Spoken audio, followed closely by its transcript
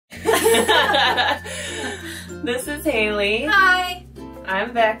This is Haley. Hi.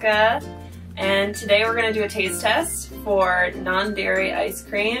 I'm Becca. And today we're going to do a taste test for non-dairy ice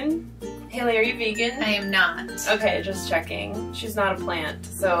cream. Haley, are you vegan? I am not. Okay, just checking. She's not a plant,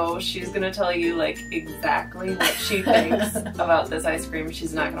 so she's going to tell you like exactly what she thinks about this ice cream.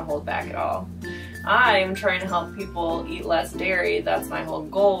 She's not going to hold back at all. I am trying to help people eat less dairy. That's my whole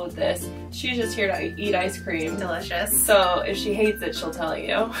goal with this. She's just here to eat ice cream. Delicious. So if she hates it, she'll tell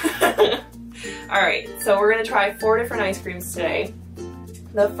you. Alright, so we're going to try 4 different ice creams today.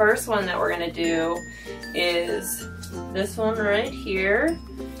 The first one that we're going to do is this one right here.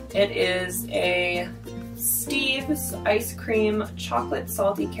 It is a Steve's Ice Cream Chocolate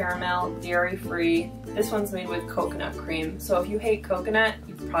Salty Caramel Dairy Free. This one's made with coconut cream. So if you hate coconut,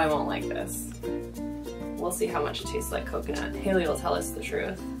 you probably won't like this. We'll see how much it tastes like coconut. Haley will tell us the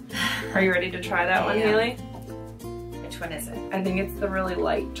truth. Are you ready to try that one, Haley? Which one is it? I think it's the really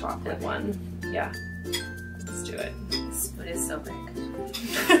light chocolate one. Yeah. Let's do it. This spoon is so big.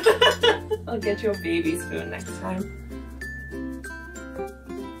 I'll get you a baby spoon next time.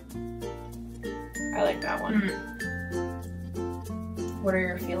 I like that one. What are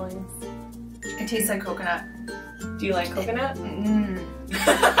your feelings? It tastes like coconut. Do you like coconut?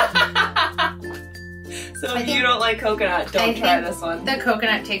 So I if you don't like coconut, don't try this one. The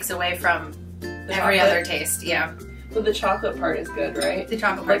coconut takes away from every other taste, yeah. But the chocolate part is good, right? The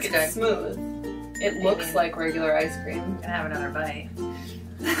chocolate part's like good. It's smooth. It looks like regular ice cream. I'm gonna have another bite.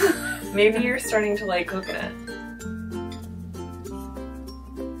 Maybe you're starting to like coconut.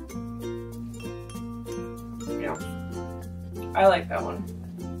 Yeah. I like that one.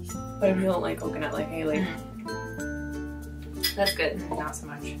 But if you don't like coconut like Haley, that's good. Not so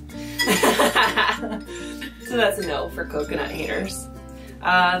much. So that's a no for coconut haters.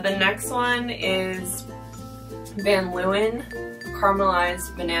 The next one is Van Leeuwen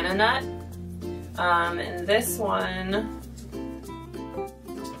Caramelized Banana Nut. And this one,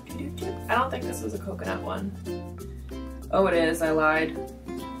 I don't think this was a coconut one. Oh, it is. I lied.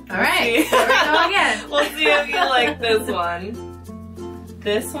 Alright, there we go again. We'll see if you like this one.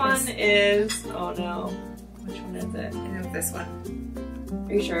 This one is, oh no, which one is it? I think this one.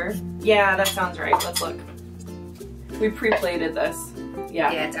 Are you sure? Yeah, that sounds right. Let's look. We pre-plated this. Yeah.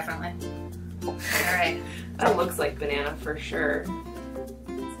 Yeah, definitely. Alright. That looks like banana for sure. Is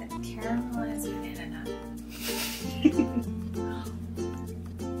it caramelized banana nut?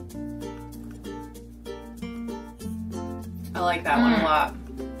 I like that one a lot.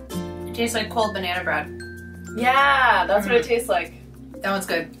 It tastes like cold banana bread. Yeah, that's what it tastes like. That one's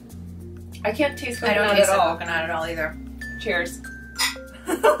good. I can't taste I coconut don't taste at all. coconut at all either. Cheers.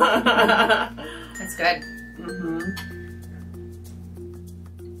 That's good.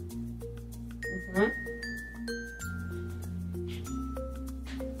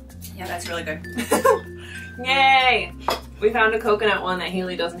 Yeah, that's really good. Yay! We found a coconut one that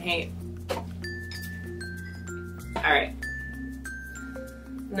Haley doesn't hate. Alright.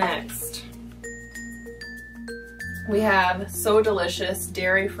 Next. We have So Delicious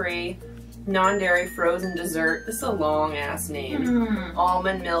Dairy-Free Non-Dairy Frozen Dessert. This is a long ass name.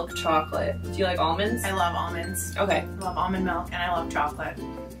 Almond Milk Chocolate. Do you like almonds? I love almonds. Okay. I love almond milk and I love chocolate.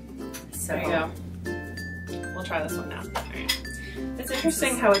 So there you go. We'll try this one now. Alright. It's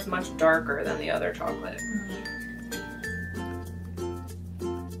interesting how it's much darker than the other chocolate.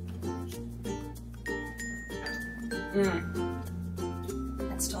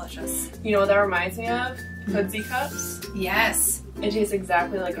 That's delicious. You know what that reminds me of? Tootsie Cups. Yes. It tastes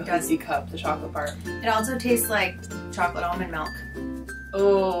exactly like a Tootsie Cup, the chocolate part. It also tastes like chocolate almond milk.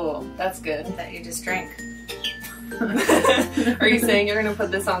 Oh, that's good. That you just drank. Are you saying you're going to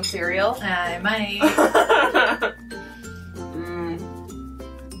put this on cereal? I might.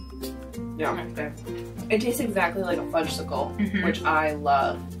 Yeah. Okay. It tastes exactly like a fudgesicle, which I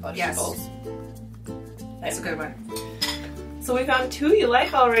love fudgesicles. Yes. That's a good one. So we found 2 you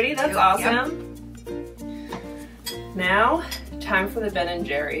like already. That's awesome. Yep. Now, time for the Ben &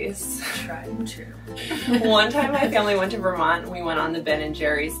 Jerry's. Tried and true. One time my family went to Vermont and we went on the Ben &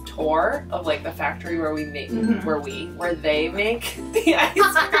 Jerry's tour of like the factory where we make, where they make the ice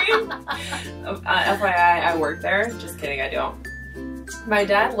cream. FYI, I work there. Just kidding, I don't. My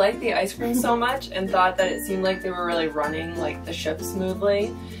dad liked the ice cream so much and thought that it seemed like they were really running like the ship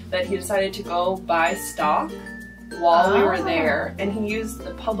smoothly that he decided to go buy stock while we were there, and he used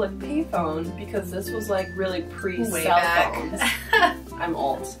the public payphone because this was like really pre-cell phones. I'm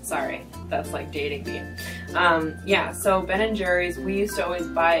old, sorry, that's like dating me. Yeah, so Ben & Jerry's, we used to always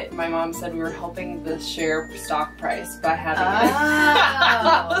buy it. My mom said we were helping the share stock price by having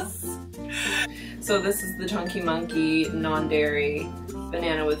it. So this is the Chunky Monkey non-dairy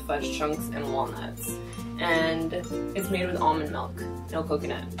banana with fudge chunks and walnuts. And it's made with almond milk, no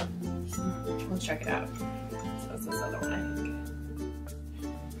coconut. Let's check it out. So it's this other one, I think.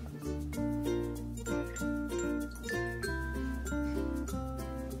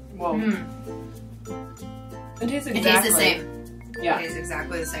 Whoa. It tastes exactly. It tastes the same. Yeah. It tastes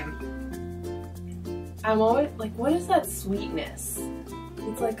exactly the same. I'm always like, what is that sweetness?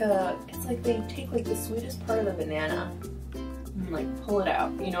 It's like they take like the sweetest part of the banana and like pull it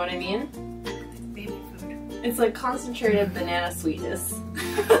out. You know what I mean? Baby food. It's like concentrated banana sweetness.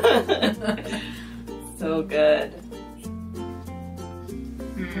 So good.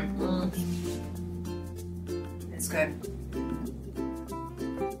 It's good.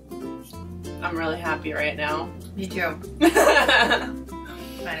 I'm really happy right now. Me too.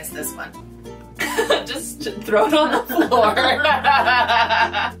 Minus this one. Just throw it on the floor.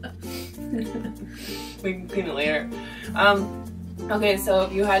 We can clean it later. Okay, so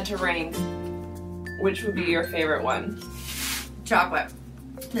if you had to rank, which would be your favorite one? Chocolate.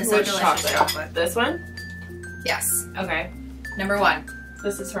 This is Which delicious chocolate. This one? Yes. Okay. Number one.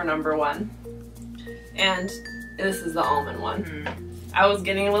 This is her number one. And this is the almond one. I was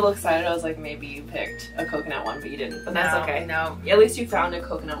getting a little excited. I was like, maybe you picked a coconut one, but you didn't. But that's okay. No. At least you found a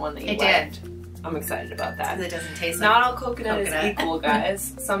coconut one that you liked. did. I'm excited about that. Because it doesn't taste like Not all coconut is equal,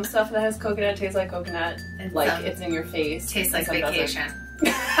 guys. Some stuff that has coconut tastes like coconut. Like it's in your face. Tastes like vacation.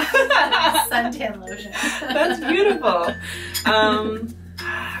 Suntan lotion. That's beautiful. God,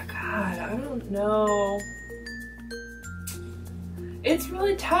 I don't know. It's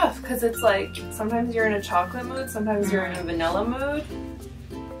really tough because it's like sometimes you're in a chocolate mood, sometimes you're in a vanilla mood.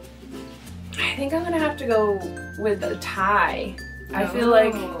 I think I'm gonna have to go with a tie. I feel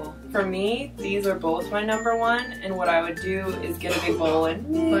like for me, these are both my number one, and what I would do is get a big bowl and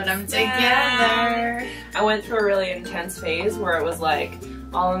put them together. I went through a really intense phase where it was like,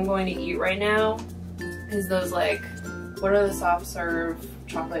 all I'm going to eat right now is those like, what are the soft serve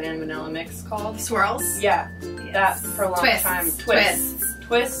chocolate and vanilla mix called? Swirls? Yeah, yes. that for a long time. Twists.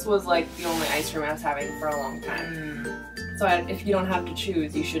 Twists was like the only ice cream I was having for a long time. So if you don't have to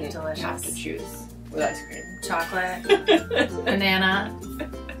choose, you shouldn't have to choose with ice cream. Chocolate, banana,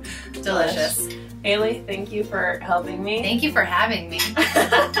 delicious. Haley, thank you for helping me. Thank you for having me.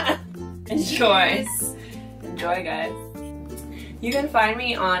 Enjoy. Enjoy, guys. You can find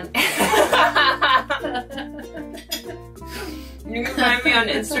me on You can find me on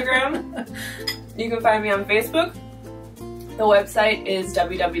Instagram. You can find me on Facebook. The website is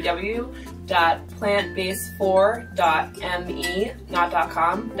www.plantbase4.me, not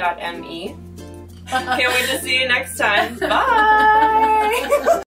 .com, .me. Can't wait to see you next time. Bye!